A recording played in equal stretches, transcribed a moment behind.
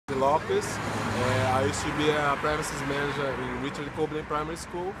Lopes. I used to be a premises manager in Richard Cobden Primary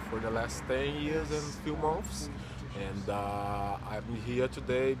School for the last 10 years and a few months. And I'm here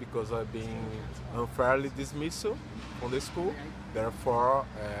today because I've been unfairly dismissed from the school. Therefore,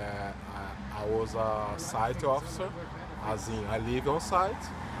 I was a site officer, as in I live on site.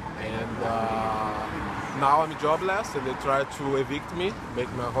 And now I'm jobless, and they try to evict me,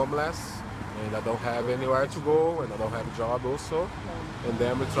 make me homeless, and I don't have anywhere to go, and I don't have a job also. And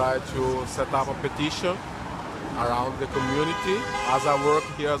then we try to set up a petition around the community. As I work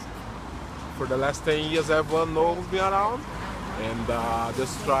here for the last 10 years, everyone knows me around, and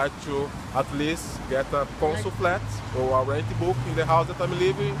just try to at least get a council flat or a rent book in the house that I'm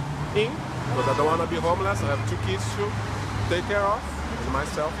living in, because I don't want to be homeless. I have 2 kids to take care of, and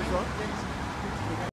myself as well.